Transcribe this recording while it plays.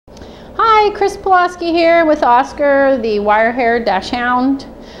Hi, Chris Pulaski here with Oscar, the wire-haired Dachshund.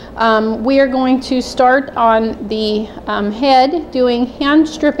 We are going to start on the head doing hand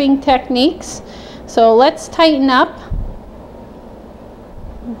stripping techniques. So let's tighten up.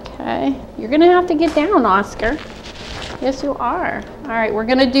 Okay, you're going to have to get down, Oscar. Yes, you are. All right, we're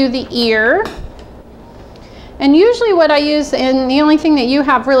going to do the ear. And usually what I use, and the only thing that you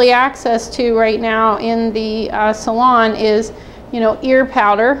have really access to right now in the salon is, ear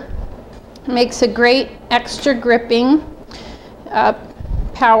powder. Makes a great extra gripping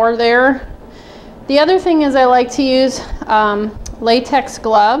power there. The other thing is I like to use latex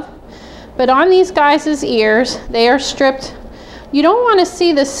glove, but on these guys' ears, they are stripped. You don't want to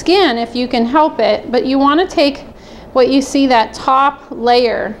see the skin if you can help it, but you want to take what you see, that top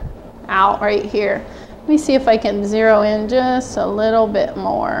layer out right here. Let me see if I can zero in just a little bit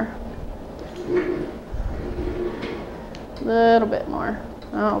more. A little bit more.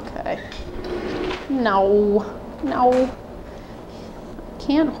 Okay. No.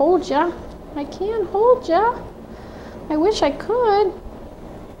 Can't hold ya. I can't hold ya. I wish I could.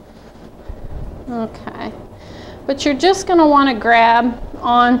 Okay. But you're just going to want to grab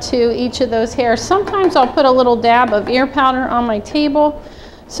onto each of those hairs. Sometimes I'll put a little dab of ear powder on my table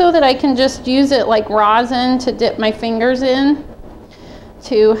so that I can just use it like rosin to dip my fingers in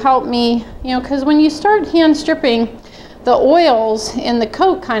to help me, because when you start hand stripping, the oils in the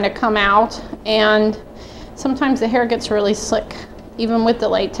coat kind of come out, and sometimes the hair gets really slick, even with the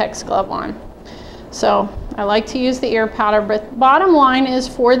latex glove on. So I like to use the ear powder, but bottom line is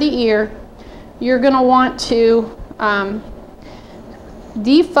for the ear, you're going to want to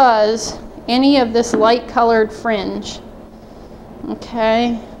defuzz any of this light colored fringe.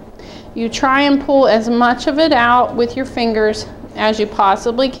 Okay, you try and pull as much of it out with your fingers as you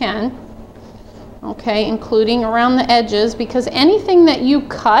possibly can. Okay, including around the edges, because anything that you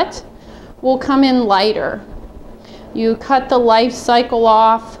cut will come in lighter. You cut the life cycle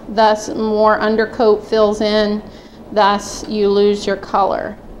off, thus more undercoat fills in, thus you lose your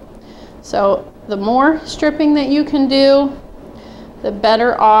color. So the more stripping that you can do, the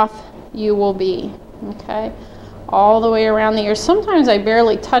better off you will be. Okay, all the way around the ears. Sometimes I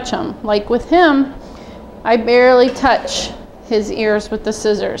barely touch them. Like with him, I barely touch his ears with the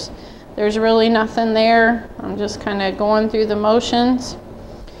scissors. There's really nothing there. I'm just kind of going through the motions.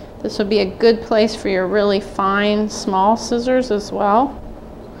 This would be a good place for your really fine, small scissors as well.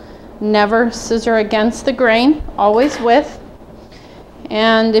 Never scissor against the grain, always with.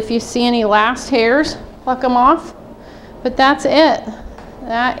 And if you see any last hairs, pluck them off. But that's it.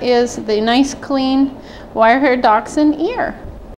 That is the nice, clean, wire-haired dachshund ear.